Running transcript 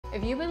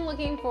If you've been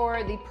looking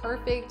for the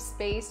perfect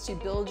space to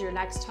build your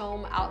next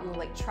home out in the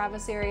Lake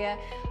Travis area,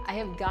 I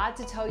have got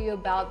to tell you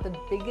about the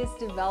biggest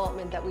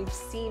development that we've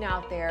seen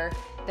out there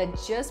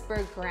that just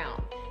broke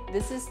ground.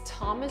 This is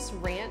Thomas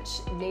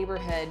Ranch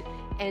neighborhood,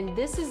 and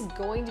this is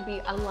going to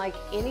be unlike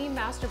any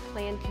master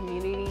plan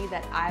community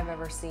that I've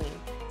ever seen.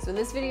 So in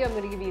this video, I'm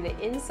going to give you the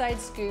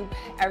inside scoop,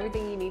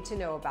 everything you need to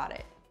know about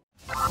it.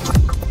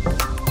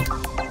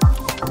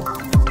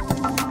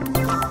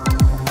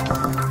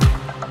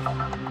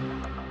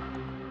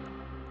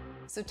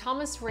 So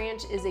Thomas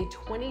Ranch is a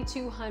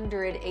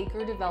 2,200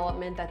 acre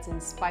development that's in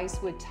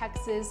Spicewood,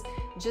 Texas,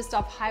 just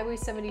off Highway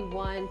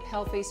 71,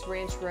 Paleface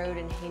Ranch Road,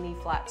 and Haney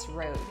Flats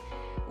Road.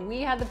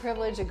 We had the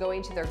privilege of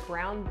going to their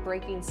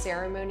groundbreaking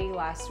ceremony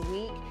last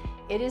week.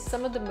 It is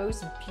some of the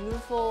most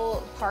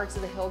beautiful parts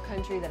of the hill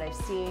country that I've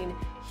seen.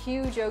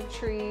 Huge oak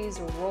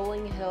trees,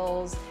 rolling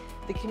hills.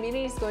 The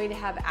community is going to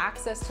have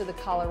access to the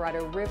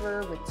Colorado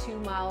River with 2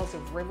 miles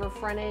of river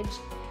frontage.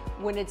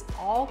 When it's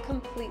all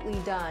completely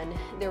done,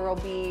 there will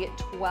be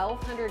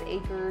 1,200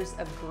 acres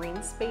of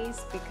green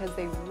space because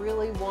they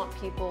really want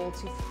people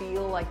to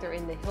feel like they're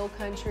in the hill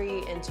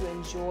country and to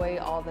enjoy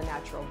all the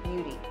natural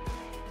beauty.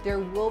 There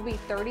will be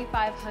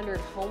 3,500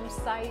 home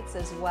sites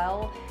as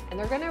well, and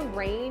they're going to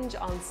range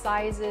on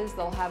sizes.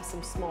 They'll have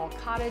some small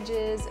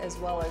cottages as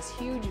well as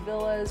huge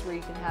villas where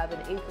you can have an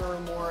acre or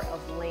more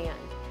of land.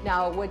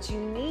 Now, what's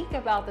unique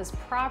about this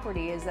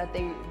property is that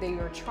they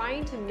are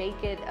trying to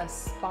make it a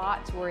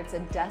spot where it's a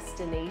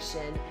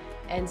destination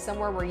and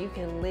somewhere where you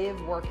can live,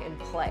 work, and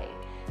play.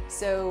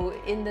 So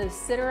in the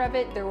center of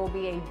it, there will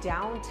be a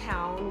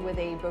downtown with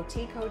a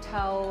boutique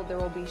hotel. There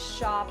will be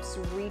shops,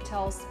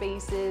 retail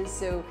spaces.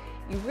 So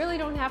you really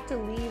don't have to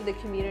leave the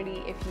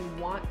community if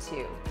you want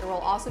to. There will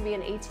also be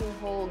an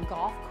 18-hole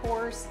golf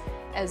course,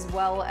 as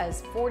well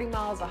as 40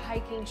 miles of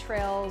hiking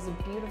trails,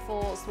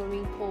 beautiful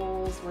swimming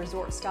pools,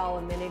 resort-style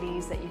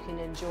amenities that you can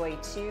enjoy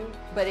too.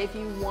 But if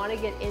you want to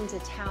get into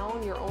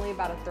town, you're only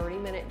about a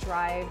 30-minute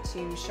drive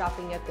to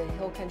shopping at the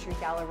Hill Country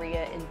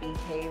Galleria and Bee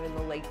Cave in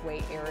the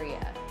Lakeway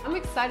area. I'm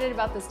excited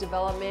about this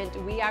development.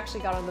 We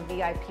actually got on the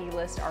VIP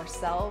list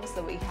ourselves,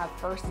 so we have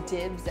first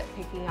dibs at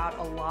picking out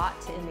a lot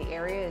in the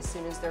area as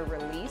soon as they're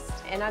released.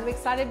 And I'm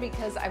excited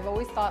because I've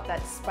always thought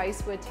that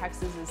Spicewood,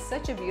 Texas is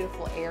such a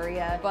beautiful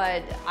area,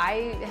 but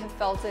I have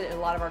felt it and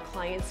a lot of our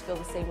clients feel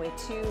the same way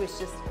too. It's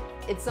just,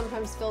 it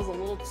sometimes feels a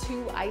little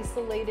too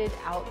isolated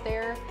out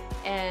there,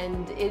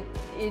 and it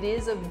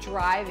is a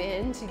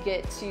drive-in to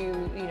get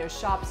to,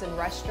 shops and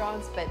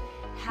restaurants, but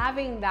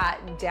having that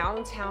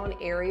downtown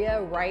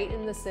area right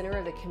in the center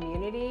of the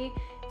community,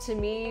 to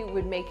me,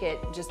 would make it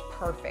just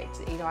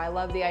perfect. I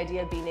love the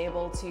idea of being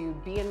able to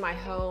be in my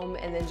home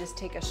and then just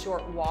take a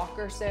short walk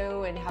or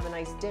so and have a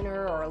nice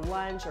dinner or a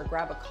lunch or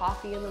grab a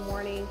coffee in the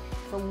morning.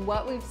 From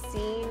what we've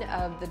seen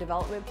of the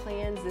development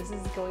plans, this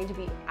is going to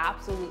be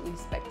absolutely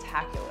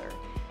spectacular.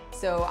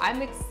 So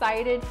I'm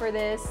excited for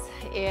this,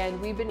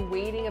 and we've been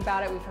waiting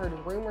about it. We've heard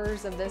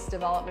rumors of this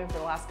development for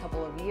the last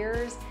couple of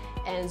years,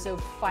 and so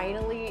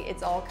finally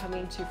it's all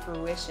coming to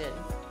fruition.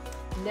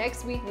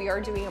 Next week, we are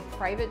doing a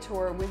private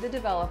tour with the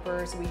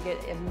developers. We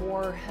get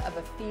more of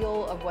a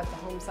feel of what the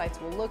home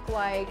sites will look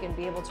like and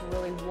be able to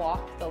really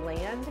walk the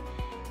land.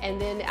 And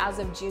then as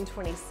of June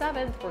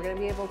 27th, we're going to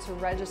be able to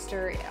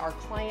register our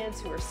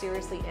clients who are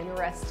seriously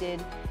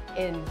interested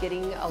in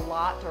getting a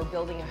lot or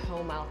building a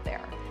home out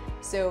there.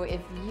 So if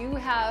you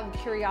have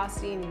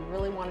curiosity and you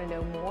really want to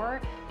know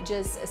more,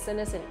 just send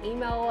us an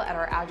email at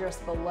our address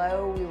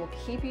below. We will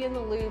keep you in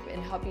the loop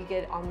and help you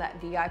get on that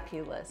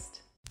VIP list.